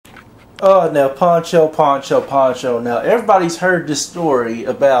Oh, now Poncho. Now everybody's heard this story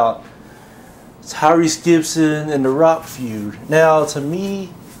about Tyrese Gibson and the Rock feud. Now, to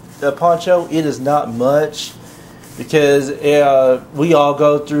me, Poncho, it is not much because we all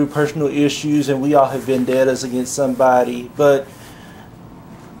go through personal issues and we all have vendettas against somebody. But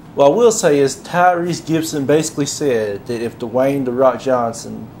what I will say is Tyrese Gibson basically said that if Dwayne "The Rock"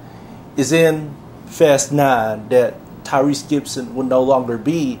 Johnson is in Fast 9, that Tyrese Gibson will no longer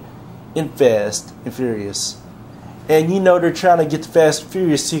be in Fast and Furious. And you know they're trying to get the Fast and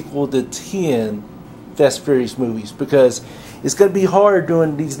Furious sequel to 10 Fast and Furious movies because it's going to be hard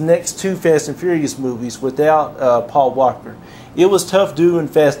doing these next 2 Fast and Furious movies without Paul Walker. It was tough doing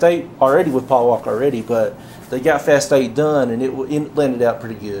Fast 8 already with Paul Walker already, but they got Fast 8 done and it landed out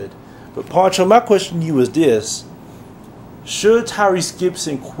pretty good. But Poncho, my question to you is this. Should Tyrese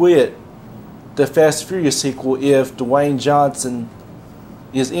Gibson quit the Fast and Furious sequel if Dwayne Johnson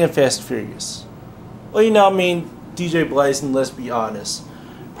is in Fast and Furious? Well, you know, I mean, DJ Blazin, let's be honest.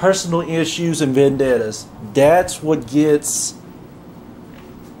 Personal issues and vendettas, that's what gets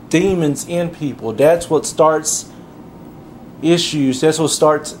demons in people. That's what starts issues. That's what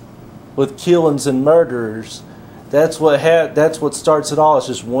starts with killings and murders. That's what starts it all. It's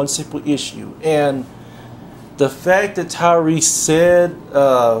just one simple issue. And the fact that Tyrese said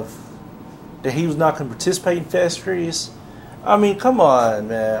that he was not going to participate in Fast and Furious, I mean, come on,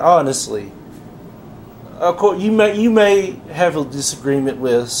 man. Honestly, of course, you may have a disagreement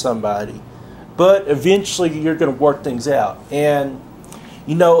with somebody, but eventually you're going to work things out. And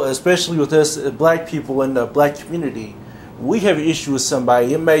you know, especially with us black people in the black community, we have an issue with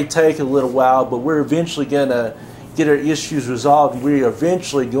somebody. It may take a little while, but we're eventually going to get our issues resolved. We're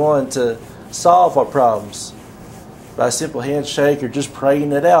eventually going to solve our problems by a simple handshake or just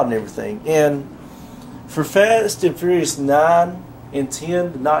praying it out and everything. And for Fast and Furious 9 and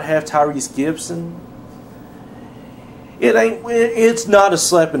 10 to not have Tyrese Gibson, it's not a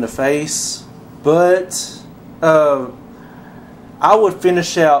slap in the face, but I would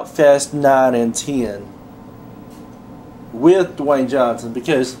finish out Fast 9 and 10 with Dwayne Johnson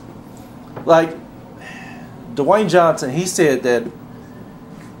because, like, Dwayne Johnson, he said that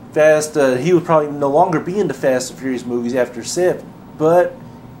he would probably no longer be in the Fast and Furious movies after 7, but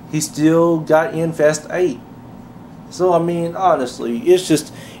he still got in Fast 8. So I mean, honestly, it's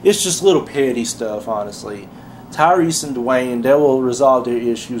just little petty stuff. Honestly, Tyrese and Dwayne, they will resolve their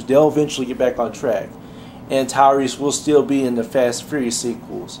issues. They'll eventually get back on track, and Tyrese will still be in the Fast and Furious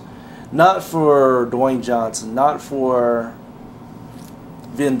sequels. Not for Dwayne Johnson, not for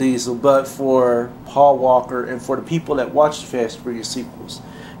Vin Diesel, but for Paul Walker and for the people that watch the Fast and Furious sequels.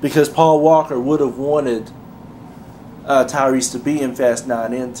 Because Paul Walker would have wanted Tyrese to be in Fast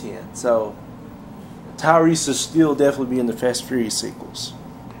 9 and 10. So Tyrese will still definitely be in the Fast and Furious sequels.